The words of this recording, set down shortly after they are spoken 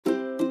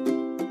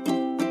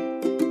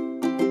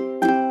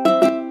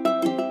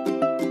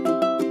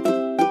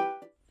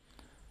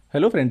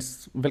Hello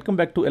friends, welcome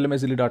back to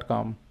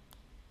lmsily.com.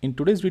 In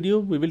today's video,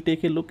 we will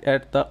take a look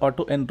at the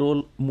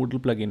auto-enroll Moodle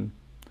plugin.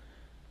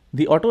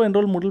 The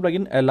auto-enroll Moodle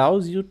plugin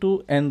allows you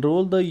to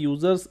enroll the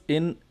users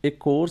in a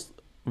course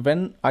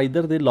when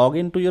either they log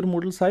into your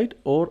Moodle site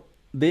or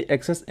they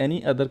access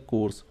any other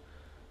course.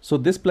 So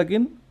this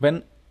plugin,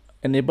 when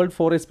enabled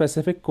for a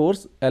specific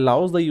course,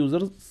 allows the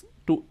users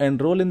to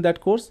enroll in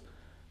that course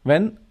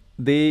when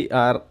they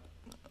are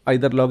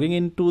either logging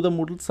into the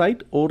Moodle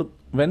site or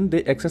when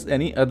they access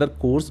any other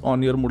course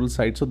on your Moodle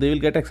site. So they will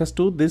get access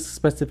to this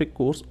specific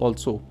course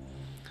also.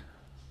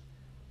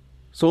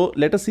 So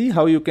let us see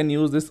how you can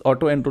use this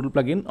auto enroll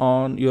plugin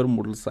on your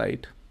Moodle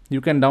site. You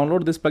can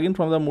download this plugin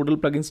from the Moodle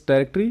plugins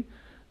directory,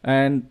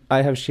 and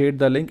I have shared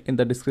the link in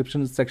the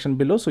description section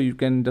below. So you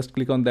can just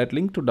click on that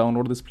link to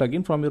download this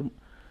plugin from your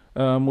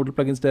Moodle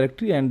plugins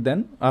directory, and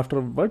then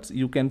afterwards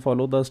you can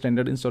follow the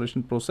standard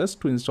installation process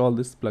to install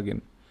this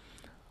plugin.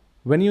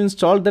 When you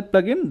install that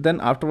plugin,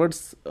 then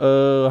afterwards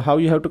how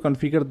you have to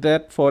configure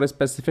that for a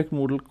specific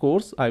Moodle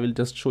course, I will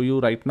just show you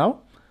right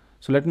now.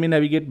 So let me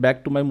navigate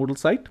back to my Moodle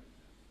site.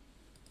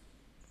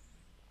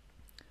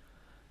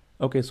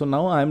 Okay, so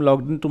now I am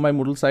logged into my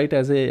Moodle site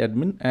as a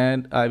admin,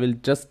 and I will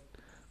just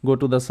go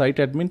to the site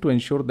admin to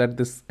ensure that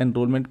this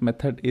enrollment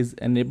method is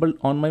enabled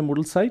on my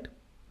Moodle site.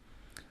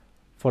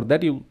 For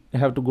that, you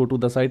have to go to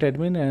the site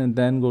admin and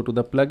then go to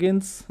the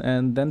plugins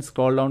and then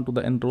scroll down to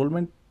the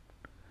enrollment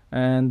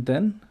and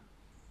then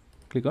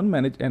click on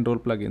manage enroll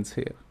plugins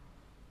here.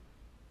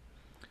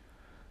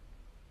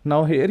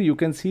 Now here you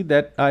can see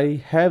that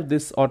I have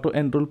this auto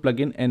enroll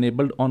plugin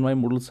enabled on my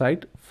Moodle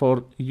site.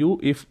 For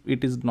you, if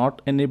it is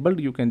not enabled,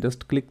 you can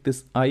just click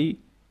this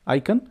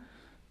icon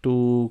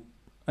to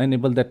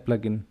enable that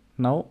plugin.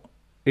 Now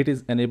it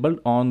is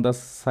enabled on the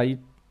site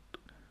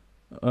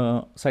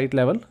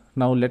level.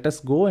 Now let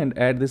us go and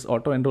add this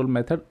auto enroll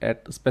method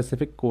at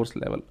specific course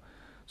level.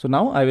 So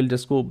now I will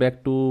just go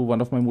back to one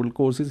of my Moodle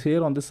courses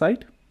here on the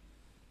site.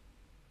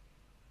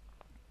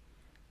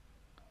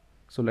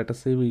 So let us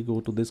say we go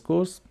to this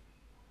course,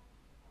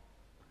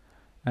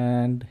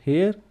 and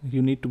here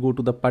you need to go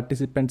to the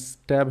participants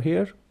tab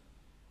here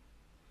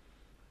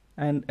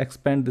and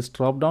expand this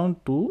drop down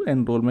to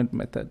enrollment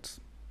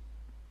methods.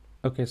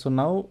 Okay, so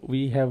now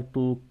we have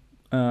to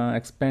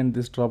expand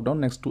this drop down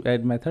next to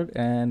add method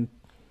and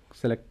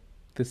select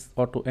this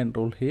auto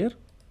enroll here.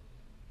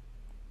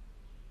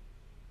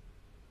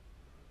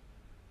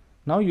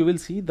 Now you will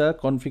see the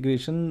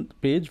configuration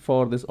page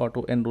for this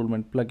auto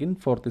enrollment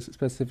plugin for this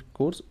specific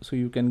course. So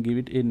you can give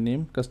it a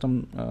name,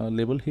 custom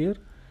label here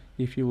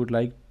if you would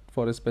like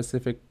for a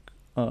specific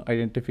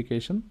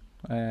identification.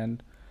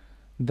 And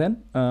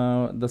then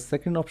the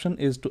second option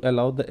is to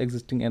allow the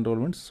existing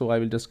enrollments. So I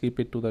will just keep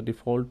it to the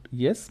default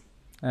yes.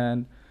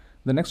 And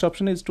the next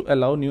option is to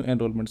allow new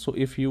enrollments. So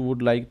if you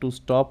would like to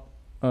stop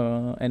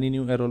any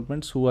new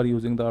enrollments who are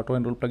using the auto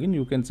enroll plugin,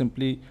 you can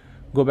simply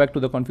go back to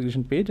the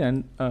configuration page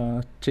and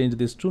change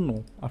this to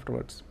no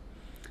afterwards.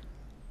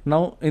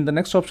 Now in the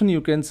next option,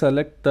 you can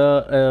select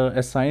the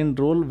assigned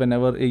role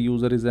whenever a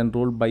user is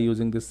enrolled by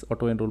using this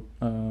auto enroll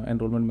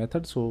enrollment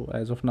method. So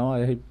as of now,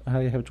 I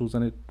have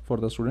chosen it for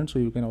the student, so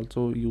you can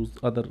also use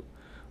other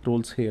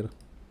roles here.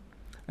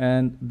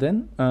 And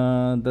then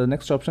the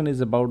next option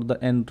is about the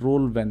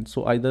enroll when.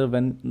 So either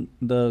when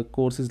the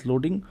course is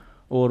loading,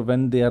 or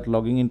when they are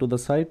logging into the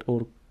site,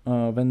 or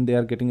when they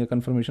are getting a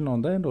confirmation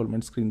on the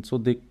enrollment screen. So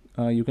they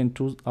you can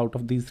choose out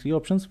of these three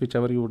options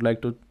whichever you would like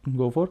to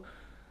go for.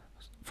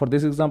 For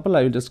this example,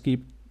 I will just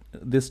keep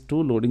this to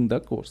loading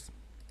the course.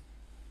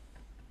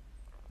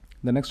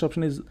 The next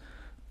option is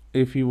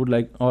if you would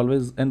like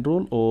always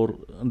enroll, or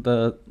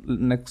the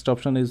next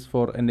option is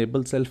for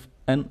enable self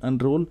and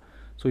enroll.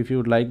 So if you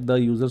would like the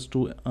users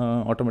to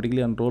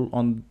automatically enroll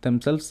on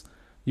themselves,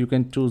 you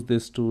can choose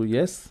this to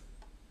yes.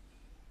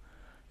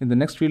 In the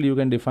next field, you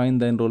can define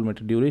the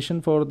enrollment duration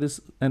for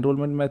this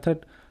enrollment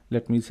method.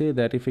 Let me say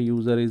that if a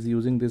user is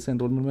using this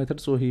enrollment method,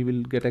 so he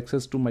will get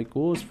access to my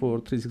course for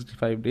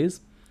 365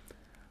 days.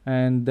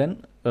 And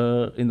then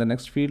in the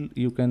next field,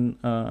 you can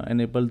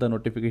enable the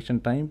notification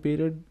time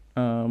period,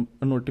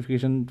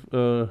 notification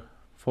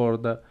for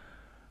the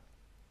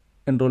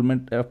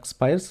enrollment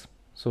expires.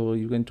 So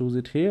you can choose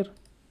it here,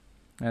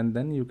 and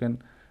then you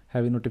can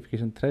have a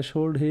notification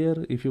threshold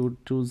here. If you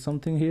would choose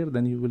something here,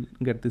 then you will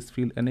get this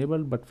field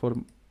enabled, but for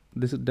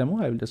this demo,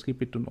 I will just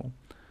keep it to no.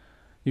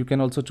 You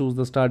can also choose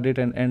the start date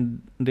and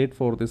end date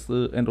for this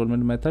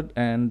enrollment method.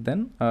 And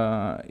then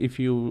if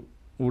you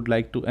would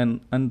like to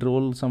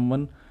enroll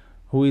someone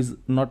who is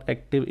not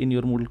active in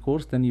your Moodle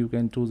course, then you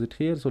can choose it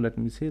here. So let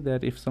me say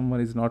that if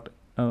someone is not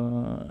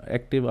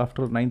active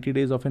after 90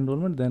 days of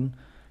enrollment, then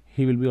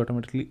he will be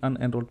automatically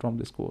unenrolled from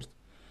this course.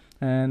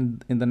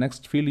 And in the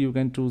next field, you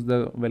can choose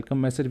the welcome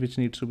message which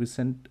needs to be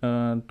sent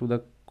to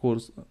the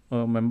course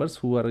members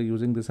who are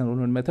using this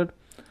enrollment method.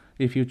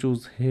 If you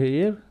choose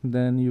here,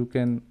 then you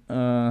can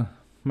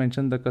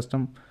mention the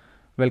custom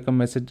welcome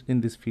message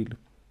in this field.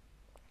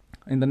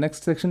 In the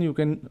next section, you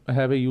can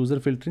have a user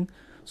filtering.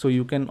 So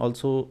you can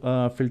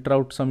also filter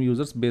out some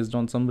users based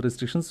on some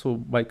restrictions. So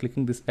by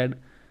clicking this add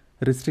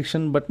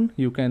restriction button,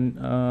 you can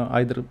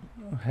either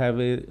have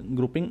a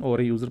grouping or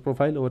a user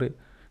profile or a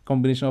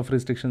combination of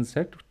restriction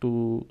set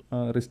to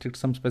restrict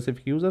some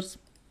specific users.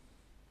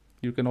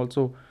 You can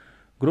also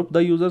group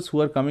the users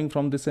who are coming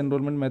from this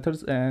enrollment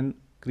methods and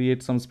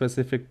create some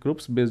specific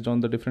groups based on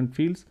the different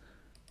fields,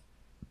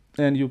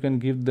 and you can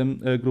give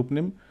them a group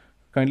name.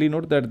 Kindly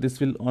note that this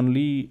will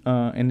only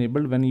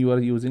enabled when you are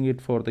using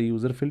it for the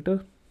user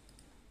filter.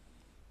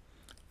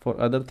 For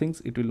other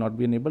things it will not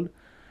be enabled.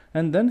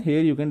 And then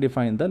here you can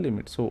define the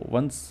limit. So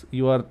once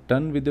you are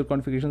done with your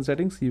configuration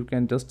settings, you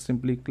can just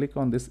simply click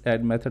on this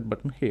add method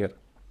button here.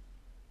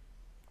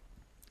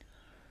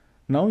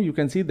 Now you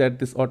can see that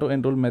this auto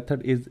enroll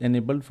method is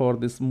enabled for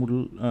this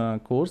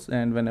Moodle course,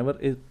 and whenever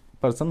a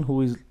person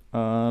who is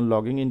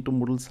logging into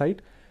Moodle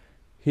site,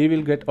 he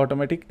will get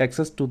automatic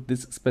access to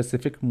this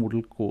specific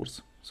Moodle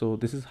course. So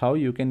this is how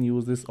you can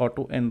use this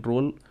auto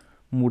enroll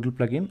Moodle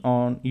plugin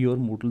on your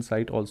Moodle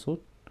site also.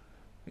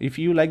 If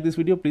you like this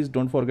video, please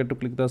don't forget to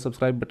click the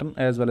subscribe button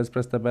as well as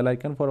press the bell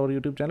icon for our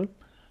YouTube channel.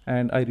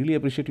 And I really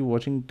appreciate you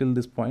watching till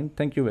this point.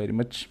 Thank you very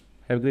much.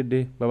 Have a great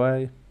day. Bye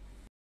bye.